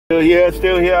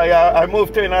Still here. Yeah, I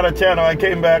moved to another channel. I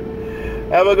came back.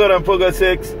 Have a good one, Puga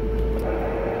 6. There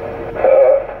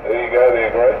you go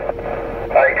there, Greg.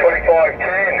 Hey,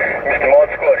 2510, Mr.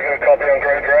 ModSquad, you got a copy on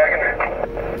Green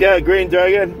Dragon? Yeah, Green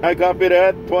Dragon. I copy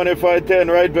that.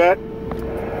 2510, right back.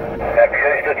 Happy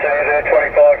Easter to you there,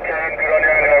 2510. Good on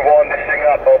you. I'm going to wind this thing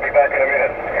up. I'll be back in a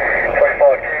minute.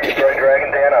 2510, Green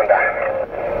Dragon, down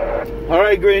under. All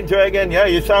right, Green Dragon. Yeah,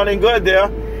 you're sounding good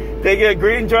there. Take it,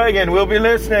 Green Dragon. We'll be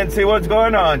listening, see what's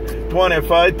going on.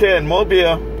 2510,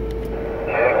 Mobile.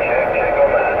 Check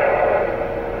on that.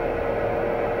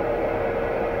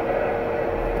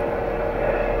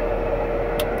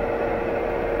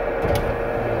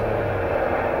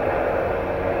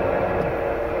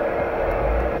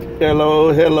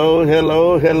 Hello, hello,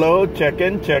 hello, hello.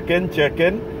 Checking.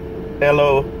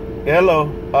 Hello,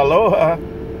 aloha.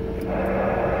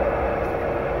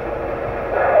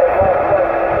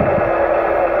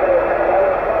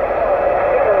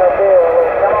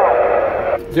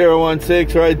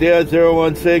 .016 right there,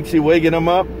 016, you waking them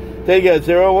up? Take it,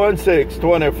 016,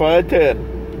 2510.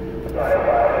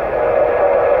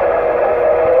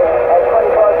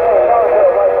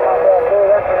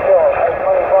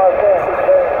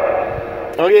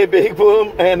 Okay, Big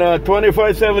Boom, and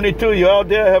 2572, you out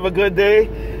there, have a good day.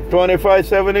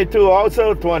 2572,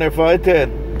 also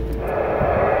 2510.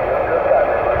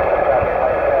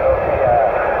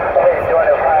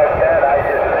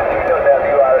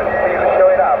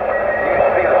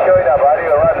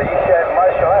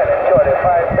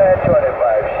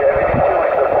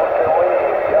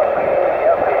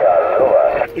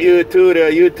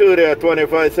 You too there,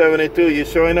 2572, you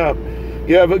showing up.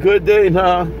 You have a good day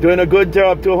now. Doing a good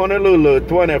job to Honolulu,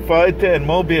 2510,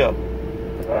 Mobile.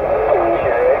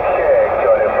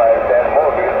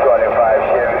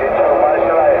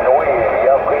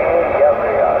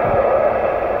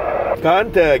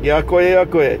 Contact,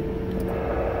 yakwe.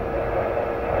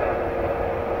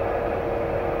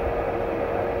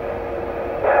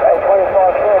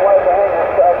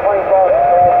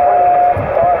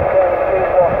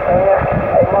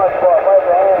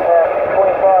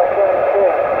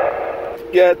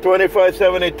 Yeah,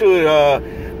 2572,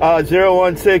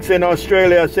 016 in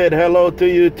Australia said hello to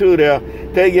you too there.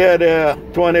 Take care there,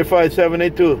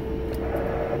 2572. Check,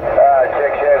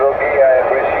 okay, I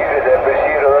appreciate it,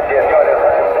 okay, 25,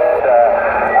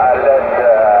 let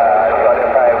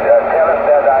 25, tell us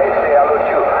that I say hello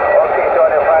to you. Okay,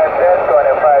 25,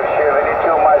 2572,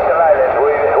 Marshall Islands,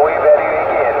 we very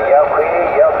again,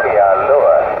 yakwe,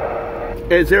 aloha.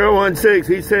 Hey,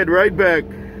 016, he said right back.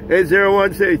 Hey,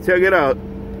 016, check it out.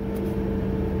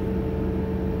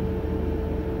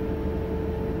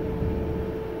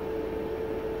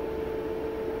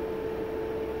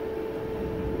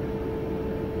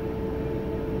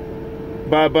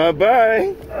 Bye.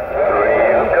 Real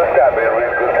good copy, my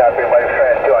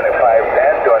friend.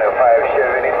 2510,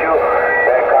 2572.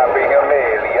 Then copy your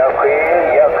mail. Yakwe,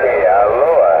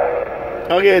 aloha.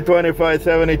 Okay,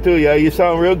 2572. Yeah, you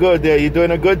sound real good there. You're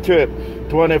doing a good trip.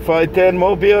 2510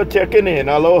 Mobile checking in.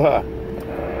 Aloha. Yakwe,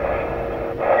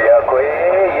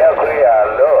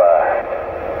 aloha.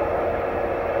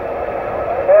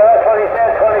 Yeah, that's what he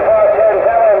said. 2510.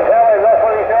 Tell him. That's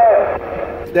what he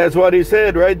said. That's what he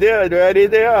said right there.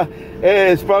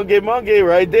 Hey, Spunky Monkey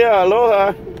right there.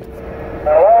 Aloha.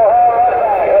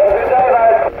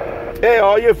 Hey,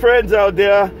 all your friends out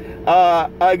there.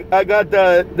 I got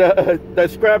the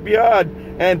scrap yard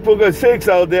and Puga 6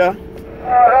 out there. Oh,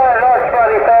 that's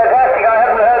pretty fantastic. I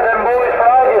haven't heard them boys for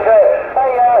ages. Hey,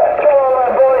 tell all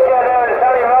them boys down there and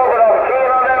tell him over. I'm keen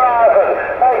on them asses.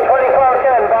 Hey,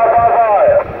 2510,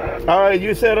 bye. All right,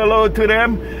 you said hello to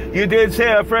them. You did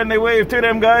say a friendly wave to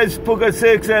them guys. Puga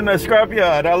 6 and the scrap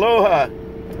yard. Aloha. Tell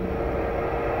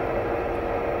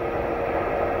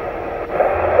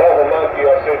the monkey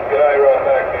I said g'day right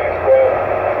back there, Squad.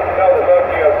 Tell the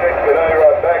monkey I said g'day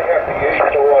right back. Happy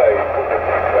Easter way.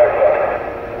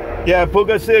 Yeah,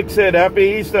 Puga 6 said happy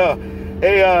Easter.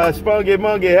 Hey, Spunky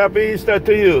Monkey, happy Easter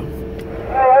to you. Hey,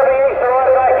 happy Easter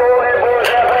right back to all them boys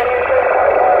out there.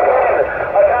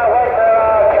 I can't wait to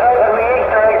open the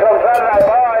Easter eggs on Sunday.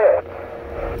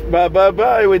 Bye.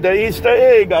 Bye with the Easter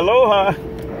egg. Aloha.